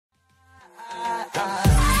Hey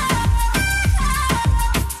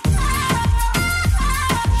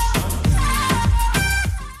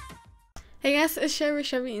guys, it's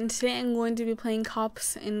Chevy, and today I'm going to be playing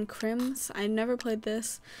Cops and Crims. I never played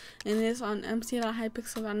this, and it is on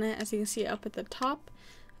mc.hypixel.net, as you can see up at the top.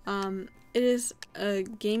 It is a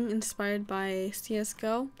game inspired by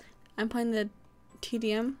Csgo. I'm playing the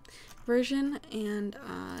TDM version, and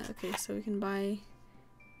okay, so we can buy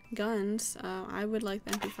guns. I would like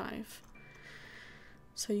the MP5.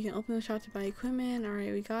 So you can open the shop to buy equipment.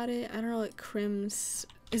 Alright, we got it. I don't know what Crims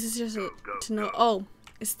is. This just to know. Oh,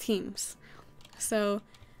 it's teams. So,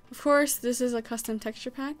 of course, this is a custom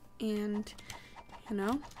texture pack, and, you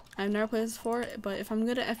know, I've never played this before, but if I'm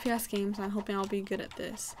good at FPS games, I'm hoping I'll be good at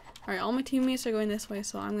this. Alright, all my teammates are going this way,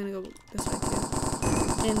 so I'm gonna go this way too.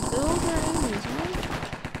 And those are enemies, right?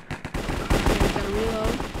 Okay, we gotta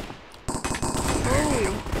reload.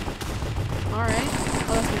 Oh! Alright.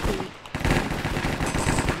 Oh, that's my teammate.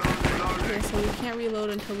 Okay, so we can't reload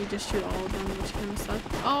until we just shoot all of them, which kind of sucks.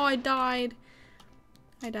 Oh, I died!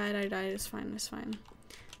 I died, it's fine, it's fine.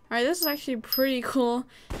 Alright, this is actually pretty cool.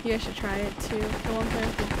 You guys should try it too. The one player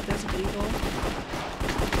for Desert Eagle.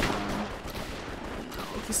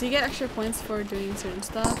 Okay, so you get extra points for doing certain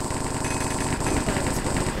stuff.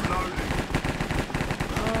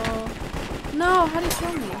 Oh. No, how did you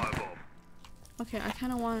kill me? Okay, I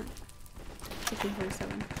kind of want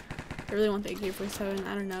AK-47. I really want the AK-47,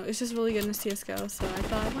 I don't know. It's just really good in CSGO, so I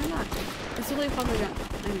thought, why not? It's a really popular gun.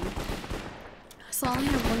 I mean, so I only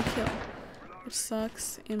have one kill, which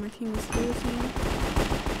sucks, and my team is losing.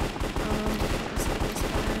 Let's get this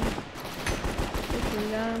guy. Okay, we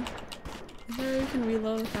got him. Is there a way we can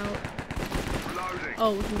reload without...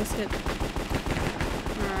 Oh, we can just hit.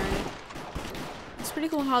 Alright. It's pretty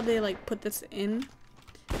cool how they, like, put this in to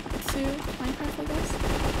Minecraft, I guess.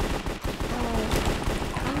 Oh,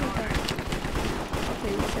 how did that?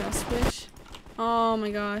 Okay, we gotta switch. Oh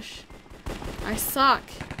my gosh. I suck.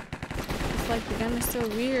 Like, the gun is so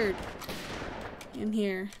weird in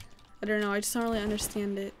here. I don't know, I just don't really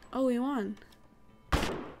understand it. Oh, we won.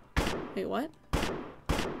 Wait, what?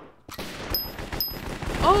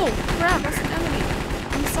 Oh, crap, that's an enemy.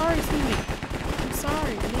 I'm sorry, teammate. I'm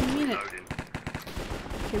sorry, I didn't mean it.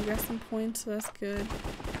 Okay, we got some points, so that's good.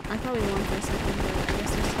 I probably won for a second, but I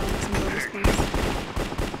guess there's still some bonus points.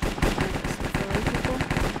 Alright, people.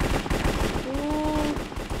 Ooh.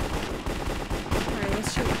 Alright,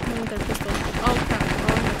 let's shoot him with our pistol. Oh crap, okay.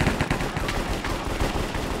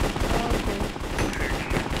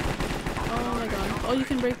 Oh my god. Oh, you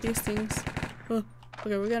can break these things. Oh.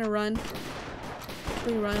 Okay, we're gonna run.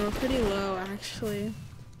 We're pretty low actually.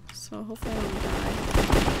 So hopefully I don't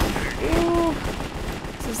die. Ooh!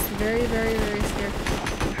 This is very, very, very scary.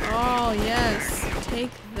 Oh yes!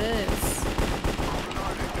 Take this.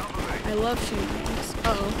 I love shooting games.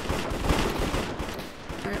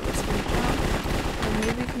 Alright, let's gonna jump. And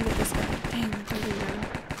maybe we can get this guy. Dang, I think we got him.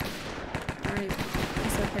 Alright,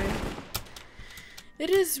 it's okay. It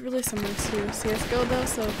is really similar to CSGO though,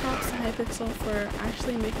 so props to Hypixel for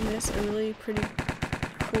actually making this a really pretty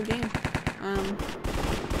cool game.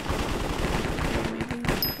 Maybe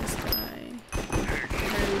not this guy.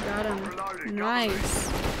 Alright, we got him. Nice.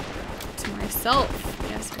 To myself.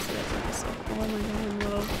 Yes, I said that to myself. Oh my god, I'm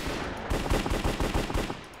low.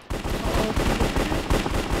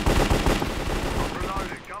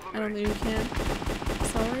 I don't think we can.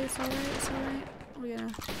 It's alright. We're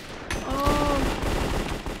gonna... Oh!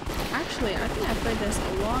 Actually, I think I played this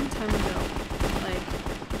a long time ago. Like,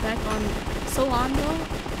 back on... So long ago?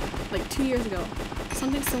 Like, 2 years ago.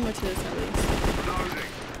 Something similar to this, at least.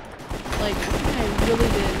 Like, I think I really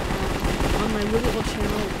did, on my really old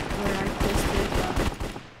channel, where I posted,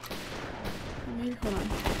 maybe, hold on.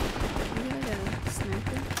 Maybe I got a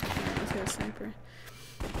sniper? Alright, let's get a sniper.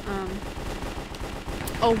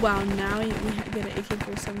 Oh wow, now we get an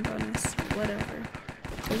AK-47 bonus. Whatever.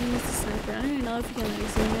 We're gonna use the sniper. I don't even know if you can like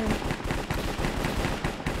zoom in.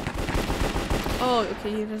 Oh,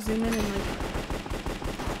 okay, you just zoom in and like...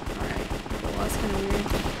 Alright. Well, that's kind of weird.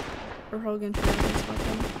 We're probably gonna try this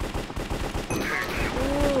weapon.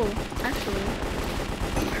 Oh, actually.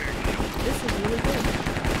 This is really good.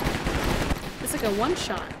 It's like a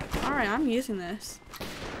one-shot. Alright, I'm using this.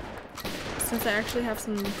 Since I actually have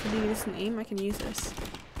some pretty decent aim, I can use this.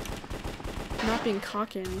 Not being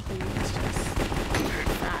cocky or anything, it's just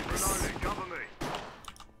facts.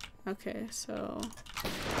 Okay, so...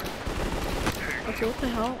 Okay, what the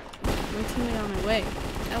hell? My teammate on my way.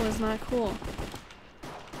 That was not cool.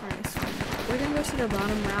 Alright, it's fine. We're gonna go to the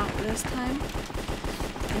bottom route this time.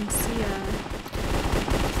 And see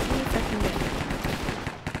if I can get...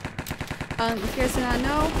 If you guys do not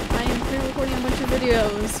know, I am pre-recording a bunch of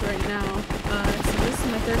videos right now. So this is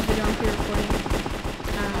my third video I'm pre-recording.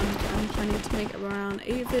 I'm planning to make around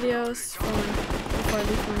 8 videos before I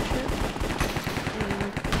leave for my trip. And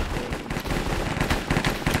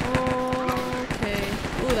okay.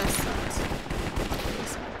 Ooh, that sucked. That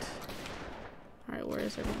sucked. Alright, where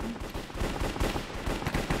is everyone?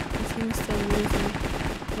 My team's still losing.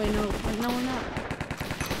 Wait, no, we're not.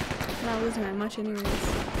 We're not losing that much anyways.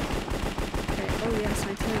 Okay, oh yes,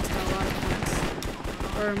 my team's got a lot of points.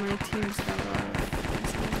 Or my team's got a lot of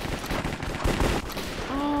points.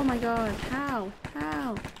 Oh my god, how?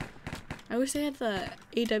 How? I wish they had the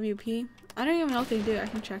AWP. I don't even know if they do. I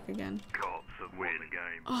can check again.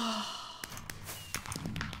 Oh.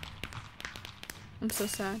 I'm so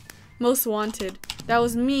sad. Most wanted. That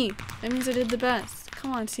was me. That means I did the best.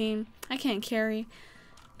 Come on, team. I can't carry.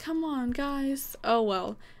 Come on, guys. Oh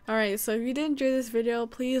well. Alright, so if you did enjoy this video,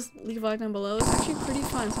 please leave a like down below. It's actually pretty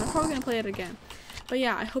fun, so I'm probably going to play it again. But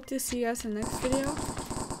yeah, I hope to see you guys in the next video,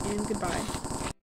 and goodbye.